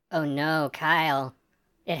Oh no, Kyle.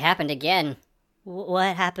 It happened again.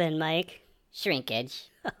 What happened, Mike? Shrinkage.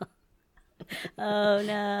 Oh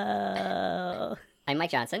no. I'm Mike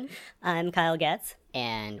Johnson, I'm Kyle Getz.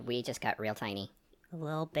 and we just got real tiny. A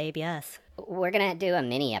little baby us. We're gonna do a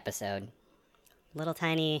mini episode. Little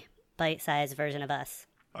tiny bite-sized version of us.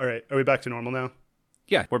 All right, are we back to normal now?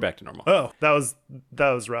 Yeah, we're back to normal. Oh, that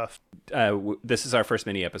was rough. This is our first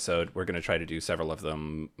mini episode. We're going to try to do several of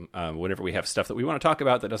them whenever we have stuff that we want to talk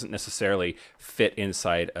about that doesn't necessarily fit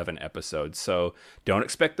inside of an episode. So don't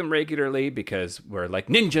expect them regularly because we're like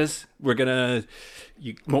ninjas.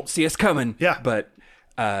 You won't see us coming. Yeah. But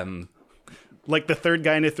Like the third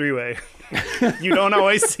guy in a three-way. You don't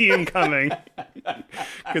always see him coming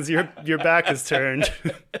because your back is turned.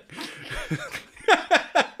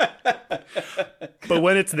 But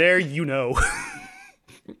when it's there, you know.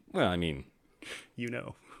 well, I mean, You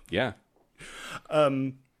know. yeah.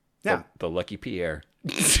 Yeah. The lucky Pierre.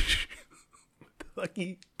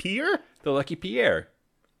 Lucky Pierre? The lucky Pierre.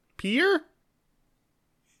 Pierre?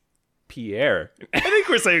 Pierre. I think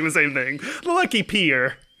we're saying the same thing. The lucky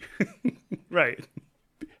Pierre. Right.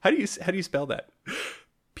 How do you spell that?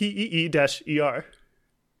 P-E-E-E-R.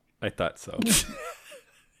 I thought so.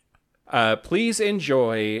 Please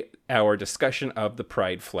enjoy our discussion of the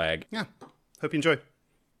pride flag. Yeah. Hope you enjoy.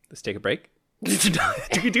 Let's take a break.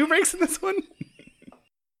 Do we do breaks in this one?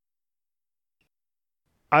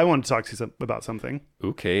 I want to talk to you about something.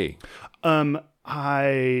 Okay.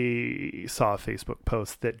 I saw a Facebook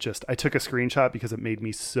post that I took a screenshot because it made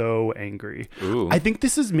me so angry. Ooh. I think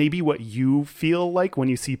this is maybe what you feel like when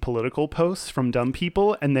you see political posts from dumb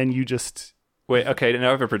people and then you just... Wait, okay, now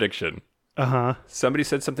I have a prediction. Uh-huh. Somebody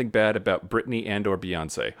said something bad about Britney and or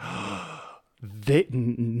Beyonce.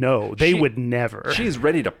 They would never. She's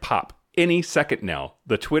ready to pop any second now.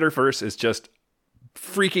 The Twitterverse is just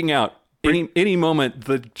freaking out. Any moment,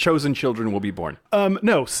 the chosen children will be born.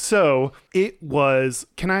 No, so it was...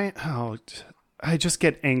 I just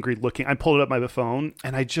get angry looking. I pulled it up my phone,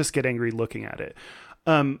 and I just get angry looking at it.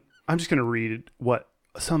 I'm just going to read what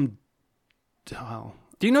some... Oh.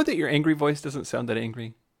 Do you know that your angry voice doesn't sound that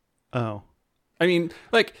angry? Oh. I mean,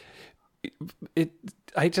 like,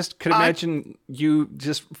 I just could imagine you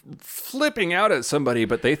just flipping out at somebody,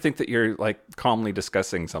 but they think that you're, like, calmly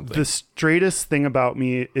discussing something. The straightest thing about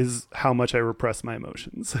me is how much I repress my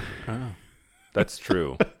emotions. Oh, that's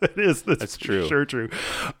true. It is. That's true. Sure true.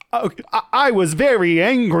 I was very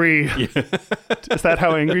angry. Yeah. Is that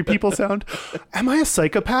how angry people sound? Am I a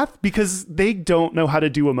psychopath? Because they don't know how to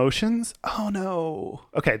do emotions? Oh, no.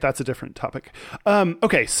 Okay, that's a different topic.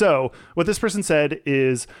 Okay, so what this person said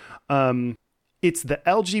is... it's the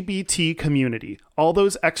LGBT community. All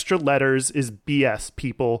those extra letters is BS,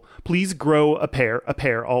 people. Please grow a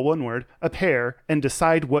pair, all one word, a pair, and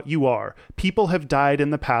decide what you are. People have died in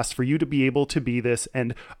the past for you to be able to be this,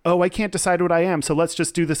 and, oh, I can't decide what I am, so let's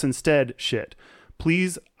just do this instead, shit.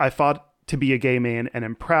 Please, I fought to be a gay man, and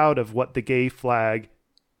am proud of the gay flag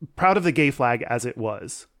as it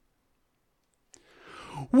was.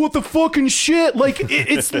 What the fucking shit? Like,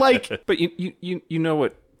 it's like... But you know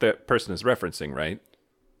what that person is referencing, right?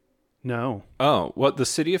 No. Oh, well, the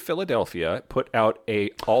city of Philadelphia put out a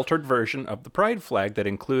altered version of the pride flag that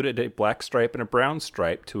included a black stripe and a brown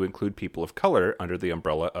stripe to include people of color under the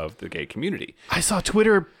umbrella of the gay community. I saw a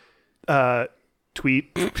Twitter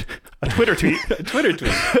tweet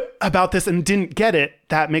about this and didn't get it.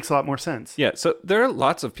 That makes a lot more sense. Yeah, so there are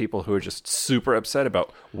lots of people who are just super upset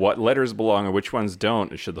about what letters belong and which ones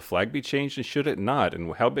don't. And should the flag be changed and should it not?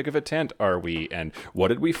 And how big of a tent are we? And what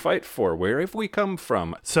did we fight for? Where have we come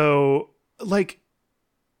from? So, like,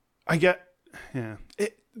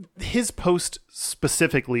 his post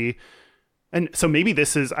specifically, and so maybe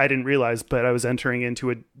this is, I didn't realize, but I was entering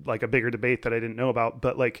into a bigger debate that I didn't know about.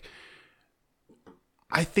 But, like,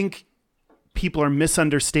 I think people are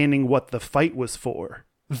misunderstanding what the fight was for.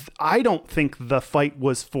 I don't think the fight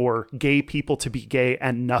was for gay people to be gay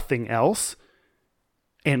and nothing else,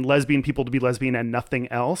 and lesbian people to be lesbian and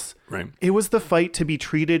nothing else. Right. It was the fight to be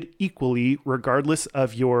treated equally regardless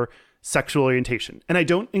of your sexual orientation. And I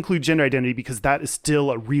don't include gender identity because that is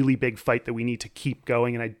still a really big fight that we need to keep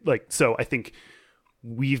going. And I think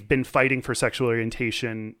we've been fighting for sexual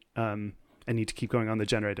orientation and need to keep going on the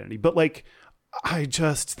gender identity. But, like, I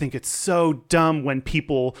just think it's so dumb when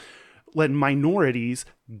people let minorities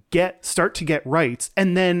start to get rights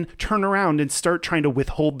and then turn around and start trying to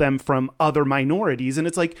withhold them from other minorities. And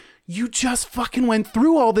it's like, you just fucking went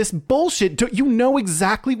through all this bullshit. You know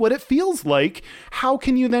exactly what it feels like. How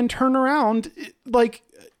can you then turn around? Like,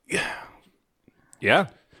 yeah.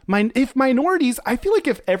 If minorities, I feel like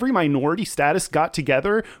if every minority status got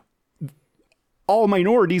together, all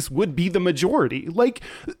minorities would be the majority. Like,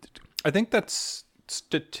 I think that's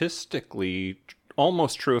statistically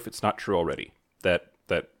almost true if it's not true already. That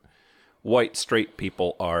white straight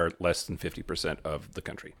people are less than 50% of the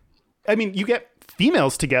country. I mean, you get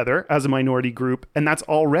females together as a minority group, and that's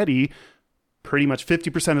already pretty much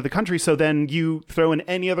 50% of the country. So then you throw in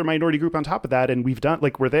any other minority group on top of that, and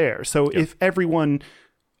we're there. So if everyone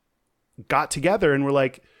got together and were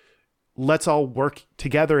like, let's all work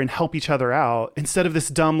together and help each other out, instead of this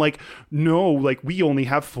dumb, like, no, like, we only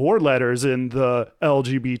have 4 letters in the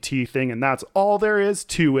LGBT thing, and that's all there is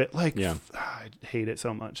to it. Like, I hate it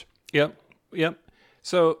so much. Yep.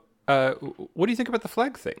 So, what do you think about the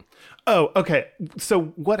flag thing? Oh, okay.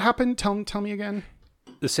 So what happened? Tell me again.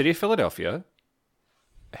 The city of Philadelphia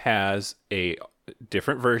has a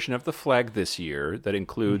different version of the flag this year that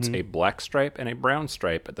includes a black stripe and a brown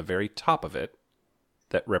stripe at the very top of it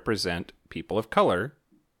that represent people of color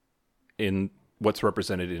in what's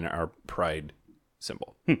represented in our pride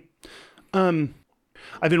symbol. I've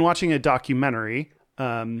been watching a documentary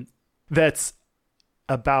that's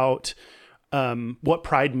about what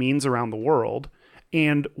pride means around the world.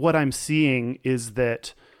 And what I'm seeing is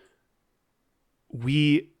that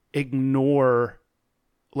we ignore,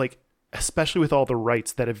 like, especially with all the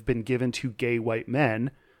rights that have been given to gay white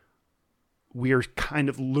men, we are kind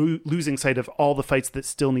of losing sight of all the fights that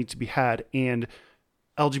still need to be had. And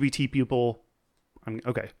LGBT people,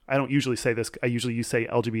 I don't usually say this. I usually say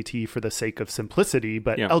LGBT for the sake of simplicity,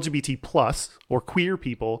 but LGBT plus or queer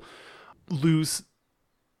people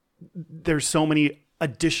there's so many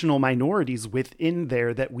additional minorities within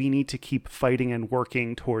there that we need to keep fighting and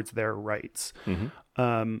working towards their rights.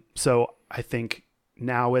 So I think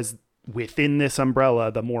now, as within this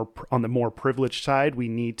umbrella, on the more privileged side, we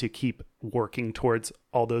need to keep working towards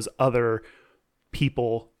all those other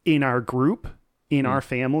people in our group, in our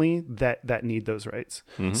family that need those rights.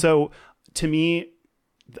 So to me,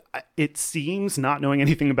 it seems, not knowing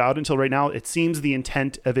anything about it until right now, it seems the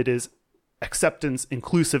intent of it is acceptance,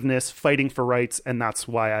 inclusiveness, fighting for rights, and that's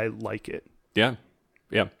why I like it. Yeah.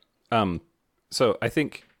 So I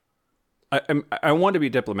think I want to be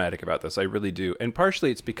diplomatic about this. I really do, and partially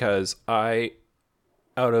it's because out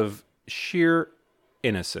of sheer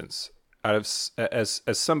innocence, as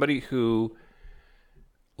somebody who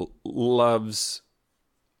loves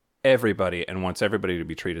everybody and wants everybody to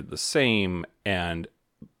be treated the same, and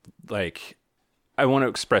like, I want to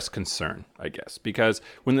express concern, I guess, because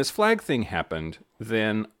when this flag thing happened,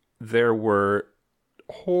 then there were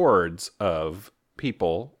hordes of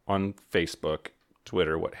people on Facebook,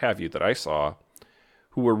 Twitter, what have you, that I saw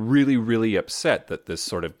who were really, really upset that this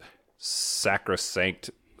sort of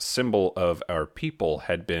sacrosanct symbol of our people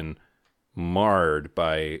had been marred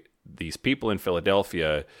by these people in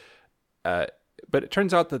Philadelphia. But it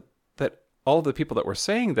turns out that all of the people that were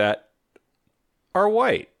saying that are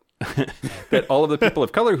white. That all of the people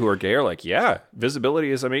of color who are gay are like, yeah,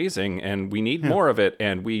 visibility is amazing and we need more of it,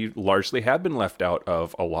 and we largely have been left out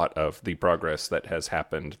of a lot of the progress that has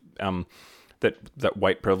happened. That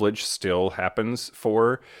white privilege still happens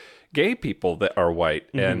for gay people that are white.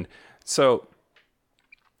 And so,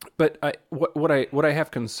 but what I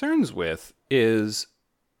have concerns with is,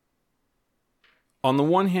 on the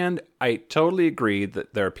one hand, I totally agree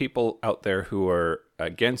that there are people out there who are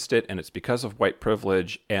against it, and it's because of white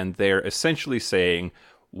privilege, and they're essentially saying,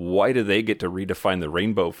 why do they get to redefine the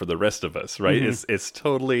rainbow for the rest of us, right? It's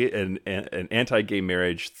totally an anti-gay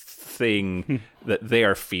marriage thing that they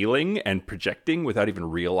are feeling and projecting without even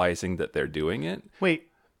realizing that they're doing it. Wait,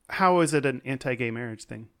 how is it an anti-gay marriage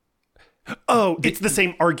thing? Oh, it's the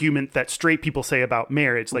same argument that straight people say about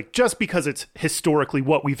marriage. Like, just because it's historically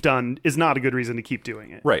what we've done is not a good reason to keep doing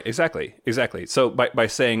it. Right, exactly. So by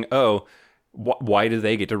saying, why do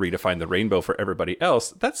they get to redefine the rainbow for everybody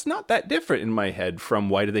else? That's not that different in my head from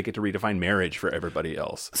why do they get to redefine marriage for everybody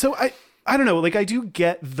else? So I don't know, like, I do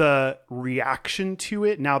get the reaction to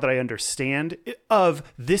it now that I understand of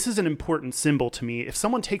this is an important symbol to me. If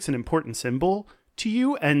someone takes an important symbol to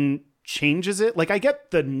you and changes it, like, I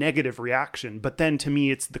get the negative reaction, but then to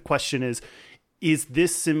me the question is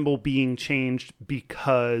this symbol being changed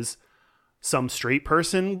because some straight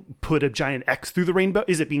person put a giant X through the rainbow?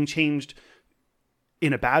 Is it being changed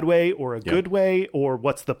in a bad way or a good way, or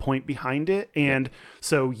what's the point behind it? And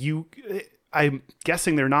so I'm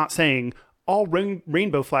guessing they're not saying all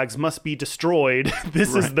rainbow flags must be destroyed.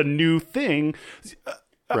 This is the new thing.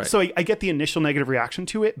 So I get the initial negative reaction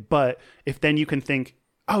to it, but if then you can think,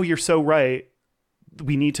 oh, you're so right,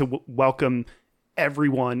 we need to welcome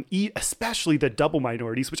everyone, especially the double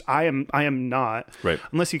minorities, which I am not, right?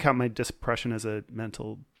 Unless you count my depression as a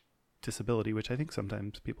mental disability, which I think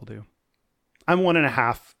sometimes people do. I'm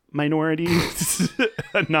 1.5 minority,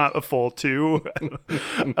 not a full 2.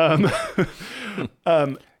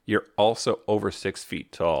 You're also over 6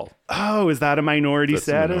 feet tall. Oh, is that a minority That's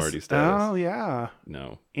a status? minority status. Oh, yeah.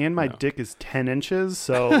 No. And my dick is 10 inches,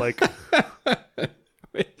 so like...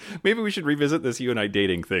 Maybe we should revisit this you and I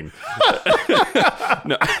dating thing.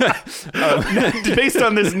 Based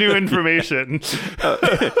on this new information.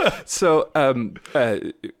 So,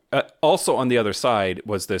 also on the other side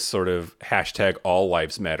was this sort of hashtag all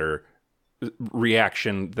lives matter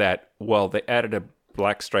reaction that, well, they added a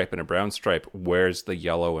black stripe and a brown stripe. Where's the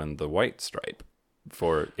yellow and the white stripe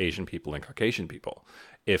for Asian people and Caucasian people?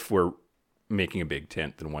 If we're making a big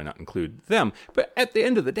tent, then why not include them? But at the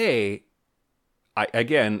end of the day,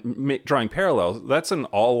 drawing parallels, that's an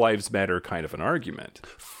all lives matter kind of an argument.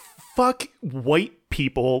 Fuck white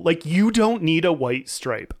people. Like, you don't need a white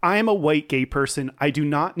stripe. I am a white gay person. I do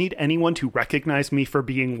not need anyone to recognize me for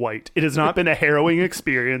being white. It has not been a harrowing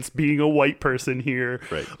experience being a white person here.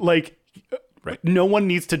 Right. Like, right. No one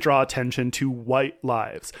needs to draw attention to white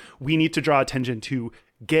lives. We need to draw attention to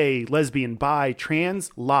gay, lesbian, bi,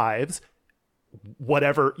 trans lives,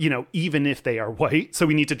 whatever, even if they are white. So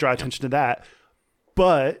we need to draw attention to that.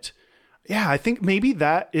 But yeah, I think maybe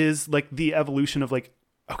that is like the evolution of like,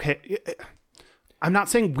 okay, I'm not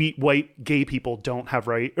saying white gay people don't have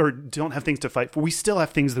right or don't have things to fight for. We still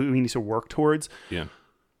have things that we need to work towards. Yeah.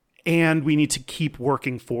 And we need to keep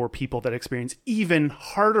working for people that experience even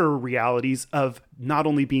harder realities of not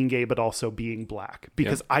only being gay, but also being black,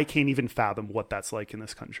 because I can't even fathom what that's like in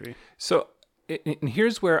this country. So, and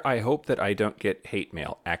here's where I hope that I don't get hate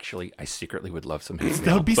mail. Actually, I secretly would love some hate mail.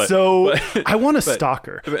 That would be I want a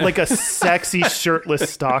stalker, like a sexy shirtless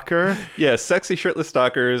stalker. Yeah, sexy shirtless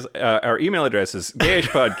stalkers. Our email address is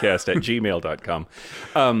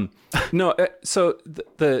gayishpodcast@gmail.com. So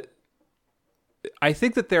I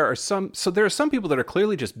think that there are some people that are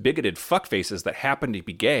clearly just bigoted fuckfaces that happen to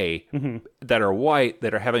be gay, that are white,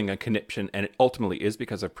 that are having a conniption, and it ultimately is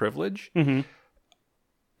because of privilege.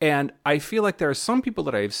 And I feel like there are some people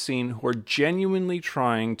that I've seen who are genuinely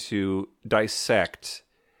trying to dissect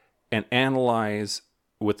and analyze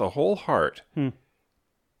with a whole heart.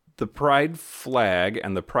 The pride flag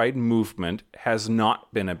and the pride movement has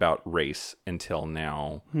not been about race until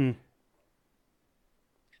now.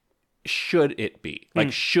 Should it be?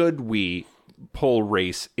 Like, should we pull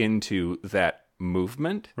race into that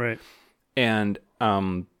movement? Right. And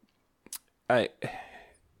I'm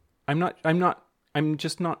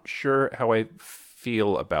just not sure how I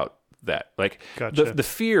feel about that. Like, Gotcha. the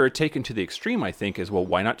fear taken to the extreme, I think, is, well,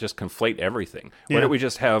 why not just conflate everything? Why don't we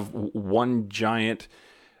just have one giant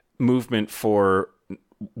movement for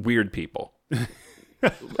weird people?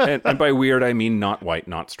 and by weird, I mean not white,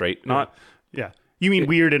 not straight, not... Yeah. You mean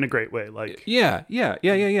weird in a great way, like... Yeah.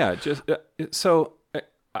 Just so...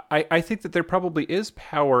 I think that there probably is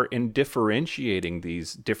power in differentiating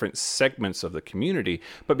these different segments of the community,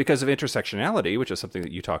 but because of intersectionality, which is something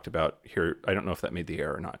that you talked about here, I don't know if that made the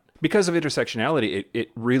air or not. Because of intersectionality,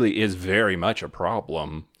 it really is very much a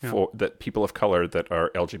problem for that people of color that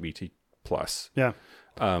are LGBT plus. Yeah.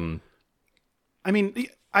 I mean,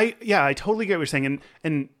 I totally get what you're saying,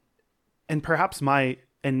 and perhaps my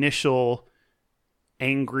initial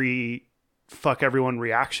angry fuck everyone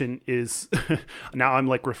reaction is now I'm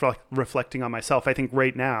like reflecting on myself. I think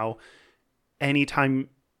right now, anytime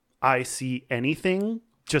I see anything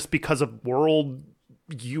just because of world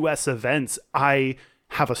US events, I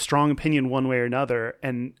have a strong opinion one way or another.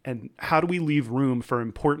 And how do we leave room for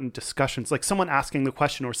important discussions? Like someone asking the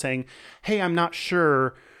question or saying, hey, I'm not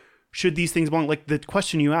sure, should these things belong? Like the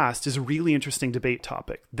question you asked is a really interesting debate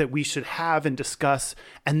topic that we should have and discuss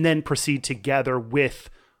and then proceed together with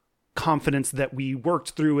confidence that we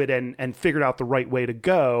worked through it and figured out the right way to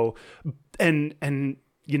go. And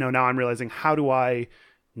now I'm realizing, how do I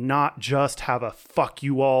not just have a fuck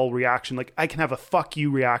you all reaction? Like I can have a fuck you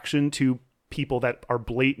reaction to people that are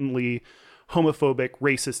blatantly homophobic,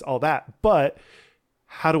 racist, all that. But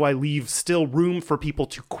how do I leave still room for people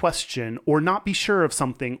to question or not be sure of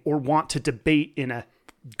something or want to debate in a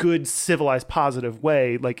good, civilized, positive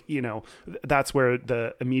way? Like, that's where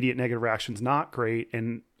the immediate negative reaction is not great.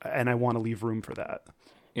 And I want to leave room for that.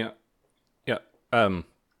 Yeah.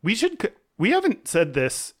 We haven't said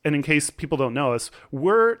this, and in case people don't know us,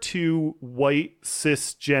 we're two white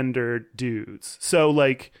cisgender dudes. So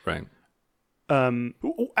like, right.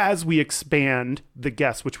 As we expand the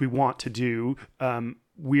guests, which we want to do,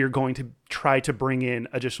 we are going to try to bring in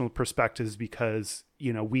additional perspectives because,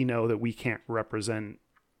 we know that we can't represent.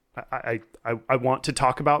 I want to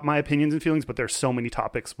talk about my opinions and feelings, but there's so many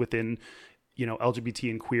topics within, LGBT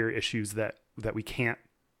and queer issues that we can't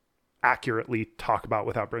accurately talk about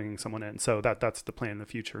without bringing someone in. So that's the plan in the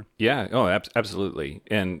future. Yeah. Oh, absolutely.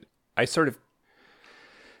 And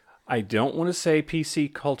I don't want to say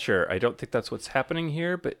PC culture. I don't think that's what's happening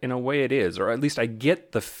here, but in a way it is. Or at least I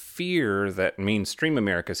get the fear that mainstream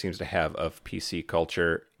America seems to have of PC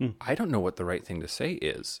culture. I don't know what the right thing to say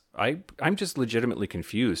is. I'm just legitimately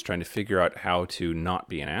confused trying to figure out how to not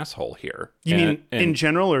be an asshole here. You mean in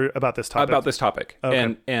general or about this topic? About this topic.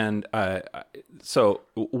 Okay. So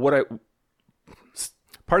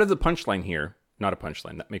part of the punchline here, not a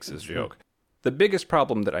punchline, that makes this a joke. The biggest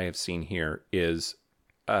problem that I have seen here is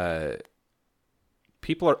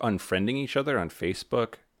people are unfriending each other on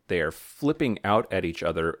Facebook. They are flipping out at each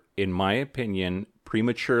other, in my opinion,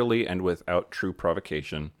 prematurely and without true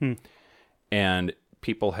provocation. And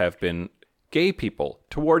gay people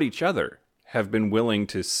toward each other have been willing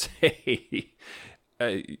to say,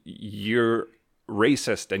 you're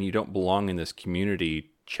racist and you don't belong in this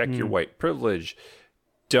community. Check your white privilege.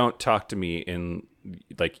 Don't talk to me in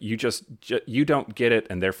like you don't get it,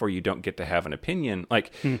 and therefore you don't get to have an opinion.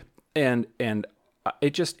 And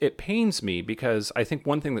it pains me because I think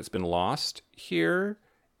one thing that's been lost here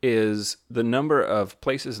is the number of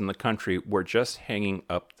places in the country where just hanging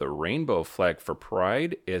up the rainbow flag for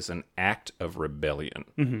pride is an act of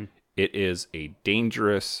rebellion. It is a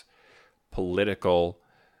dangerous, political,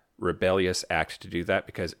 rebellious act to do that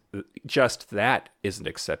because just that isn't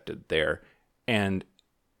accepted there. And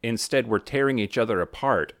instead, we're tearing each other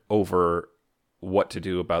apart over what to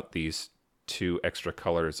do about these 2 extra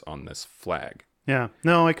colors on this flag. Yeah.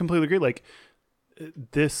 No, I completely agree. Like,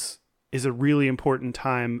 this is a really important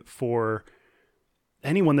time for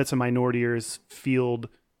anyone that's a minority or is field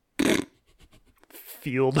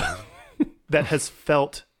that has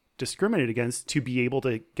felt discriminated against to be able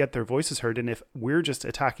to get their voices heard. And if we're just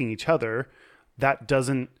attacking each other, that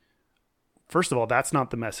doesn't, first of all, that's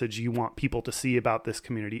not the message you want people to see about this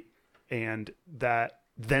community. And that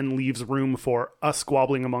then leaves room for us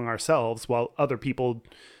squabbling among ourselves while other people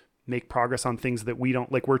make progress on things that we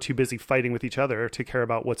don't like. We're too busy fighting with each other to care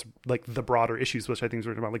about what's like the broader issues, which I think is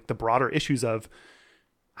what we're talking about, like the broader issues of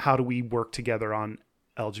how do we work together on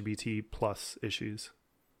LGBT plus issues.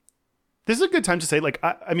 This is a good time to say, like,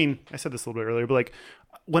 I mean, I said this a little bit earlier, but like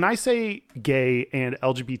when I say gay and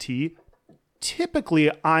LGBT,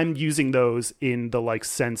 typically I'm using those in the like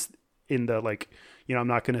sense in the like, you know, I'm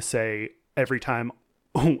not going to say every time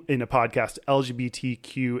in a podcast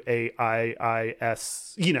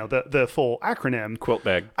LGBTQAIIS, you know, the full acronym. Quilt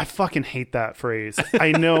bag. I fucking hate that phrase.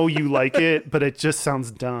 I know you like it, but it just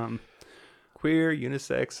sounds dumb. Queer,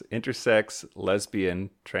 unisex, intersex,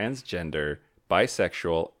 lesbian, transgender,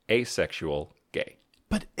 bisexual, asexual, gay.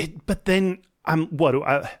 But then I'm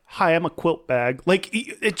a quilt bag. Like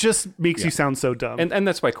it just makes you sound so dumb. And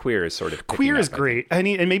that's why queer is sort of queer is great. And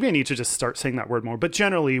maybe I need to just start saying that word more. But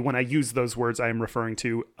generally, when I use those words, I am referring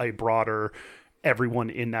to a broader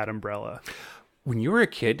everyone in that umbrella. When you were a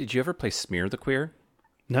kid, did you ever play Smear the Queer?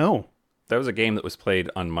 No. That was a game that was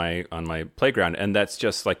played on my playground, and that's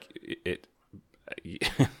just like it.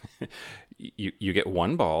 You get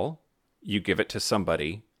one ball, you give it to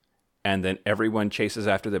somebody, and then everyone chases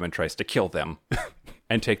after them and tries to kill them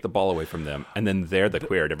and take the ball away from them. And then they're the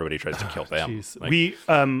queer and everybody tries to kill them. Like,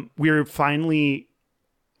 we're finally,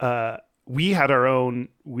 we had our own,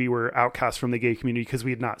 we were outcast from the gay community because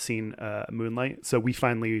we had not seen Moonlight. So we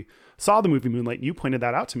finally saw the movie Moonlight. And you pointed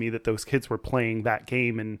that out to me that those kids were playing that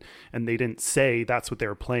game and they didn't say that's what they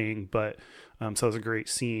were playing. But so it was a great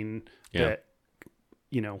scene that,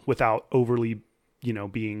 you know, without overly, you know,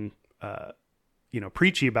 being,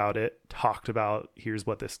 preachy about it, talked about here's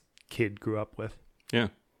what this kid grew up with. Yeah.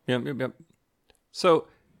 So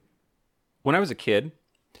when I was a kid,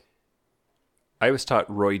 I was taught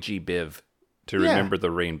Roy G. Biv to remember the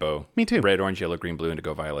rainbow. Me too. Red, orange, yellow, green, blue,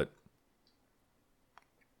 indigo, violet.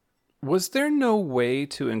 Was there no way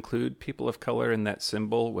to include people of color in that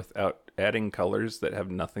symbol without adding colors that have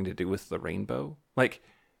nothing to do with the rainbow? Like,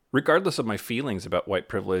 regardless of my feelings about white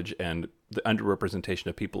privilege and the underrepresentation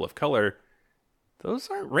of people of color, those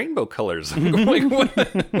aren't rainbow colors. Like,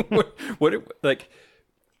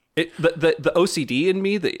 the OCD in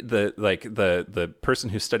me, the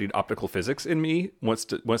person who studied optical physics in me wants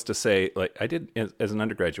to say, like, I did as an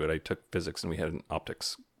undergraduate, I took physics and we had an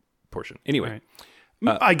optics portion. Anyway,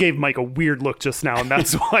 right. I gave Mike a weird look just now, and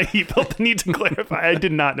that's why he felt the need to clarify. I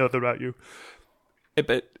did not know that about you.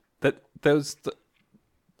 But those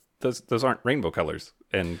aren't rainbow colors,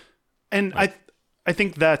 and I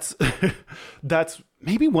think that's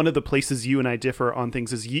maybe one of the places you and I differ on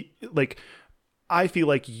things is I feel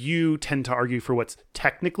like you tend to argue for what's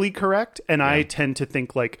technically correct, and I tend to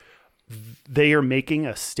think like they are making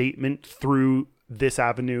a statement through this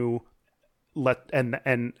avenue. And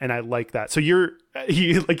I like that. So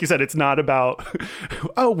like you said, it's not about,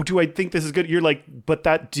 oh, do I think this is good? You're like, but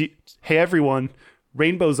hey, everyone,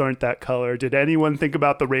 rainbows aren't that color. Did anyone think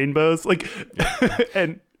about the rainbows? Like,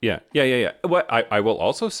 and Yeah. What I will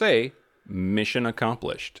also say, mission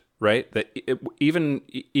accomplished, right? That even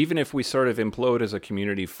if we sort of implode as a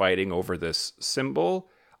community fighting over this symbol,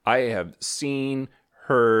 I have seen,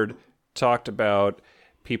 heard, talked about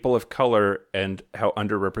people of color and how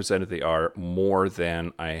underrepresented they are more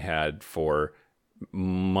than I had for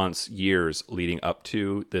months, years leading up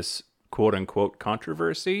to this quote unquote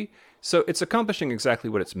controversy. So it's accomplishing exactly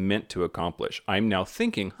what it's meant to accomplish. I'm now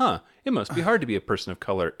thinking, it must be hard to be a person of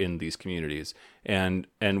color in these communities. And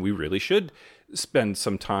we really should spend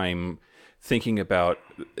some time thinking about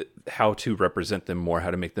how to represent them more, how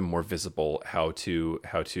to make them more visible, how to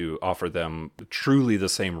offer them truly the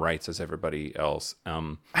same rights as everybody else.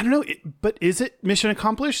 I don't know, but is it mission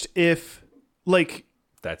accomplished if, like,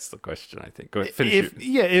 that's the question, I think. Go ahead, finish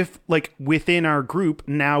if like within our group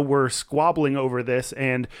now we're squabbling over this,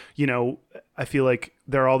 and I feel like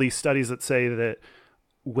there are all these studies that say that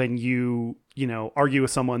when you argue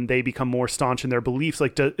with someone, they become more staunch in their beliefs.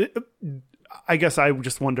 Like, I guess I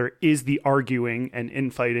just wonder, is the arguing and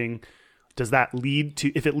infighting, does that lead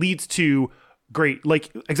to, if it leads to great,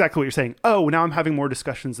 like exactly what you're saying, oh, now I'm having more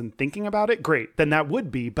discussions and thinking about it, great, then that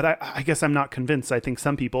would be, but I guess I'm not convinced. I think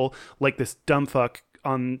some people, like this dumb fuck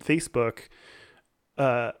on Facebook,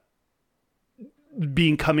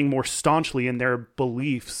 becoming more staunchly in their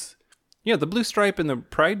beliefs. Yeah, the blue stripe and the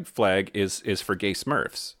pride flag is for gay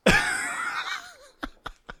Smurfs.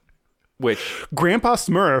 Which Grandpa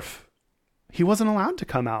Smurf, he wasn't allowed to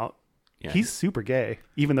come out. Yeah. He's super gay,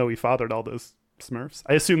 even though he fathered all those Smurfs.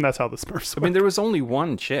 I assume that's how the Smurfs work. I mean, there was only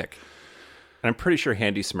one chick. And I'm pretty sure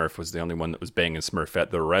Handy Smurf was the only one that was banging Smurfette.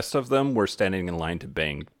 The rest of them were standing in line to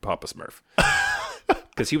bang Papa Smurf.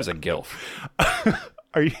 Because he was a gilf.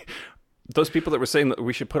 Are you... Those people that were saying that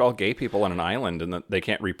we should put all gay people on an island and that they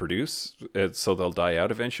can't reproduce, so they'll die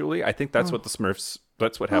out eventually. I think that's what the Smurfs,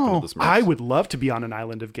 that's what happened to the Smurfs. I would love to be on an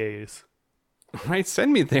island of gays. Right,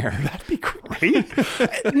 send me there. That'd be great.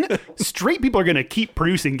 Straight people are going to keep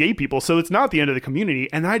producing gay people, so it's not the end of the community.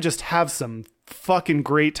 And I just have some fucking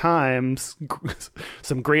great times,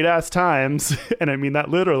 some great ass times, and I mean that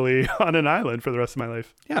literally, on an island for the rest of my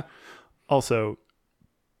life. Yeah. Also,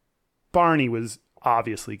 Barney was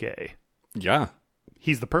obviously gay. Yeah.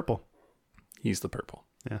 He's the purple. He's the purple.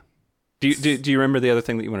 Yeah. Do you remember the other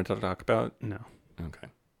thing that you wanted to talk about? No. Okay.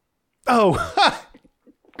 Oh,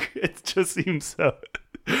 it just seems so.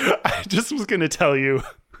 I just was going to tell you.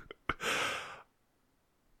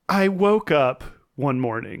 I woke up one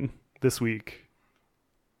morning this week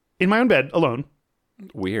in my own bed alone.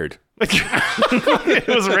 Weird. It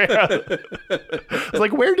was rare. I was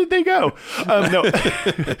like, where did they go? No.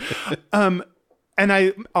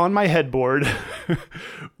 And on my headboard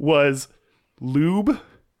was lube,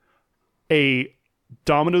 a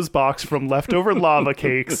Domino's box from leftover lava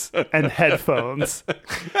cakes, and headphones.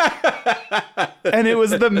 And it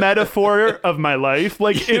was the metaphor of my life.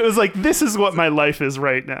 Like, it was like, this is what my life is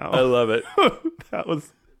right now. I love it. That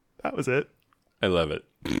was it. I love it.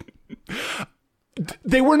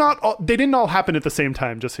 They didn't all happen at the same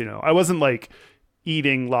time, just so you know. I wasn't like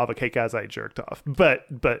eating lava cake as I jerked off, but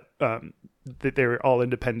they were all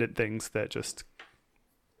independent things that just,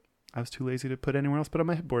 I was too lazy to put anywhere else but on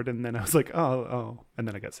my headboard. And then I was like, oh. And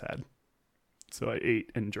then I got sad. So I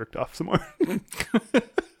ate and jerked off some more.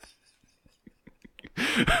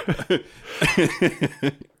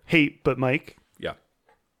 Hey, but Mike. Yeah.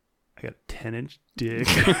 I got a 10-inch dick.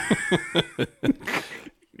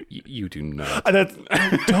 You do not.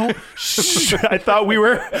 Don't. Shh. I thought we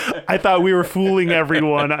were fooling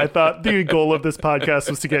everyone. I thought the goal of this podcast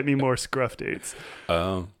was to get me more scruff dates.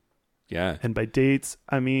 Oh, yeah. And by dates,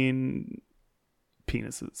 I mean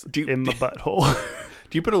penises in my butthole.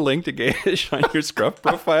 Do you put a link to Gayish on your Scruff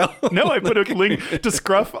profile? No, I put a link to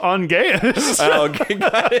Scruff on Gayish. Oh, okay,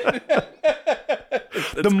 got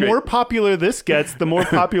it. The more popular this gets, the more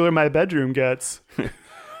popular my bedroom gets.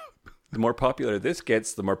 The more popular this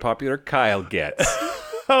gets, the more popular Kyle gets.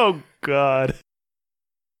 Oh, God.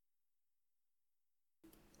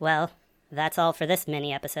 Well, that's all for this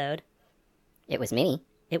mini episode. It was mini.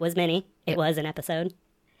 It was mini. It was an episode.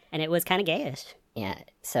 And it was kind of gayish. Yeah,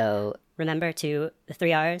 so Remember to the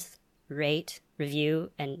 3 R's, rate,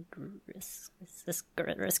 review, and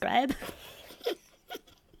rescribe.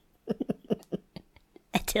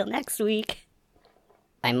 Until next week,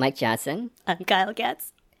 I'm Mike Johnson, I'm Kyle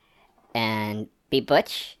Getz. and be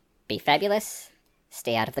butch, be fabulous,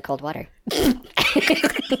 Stay out of the cold water.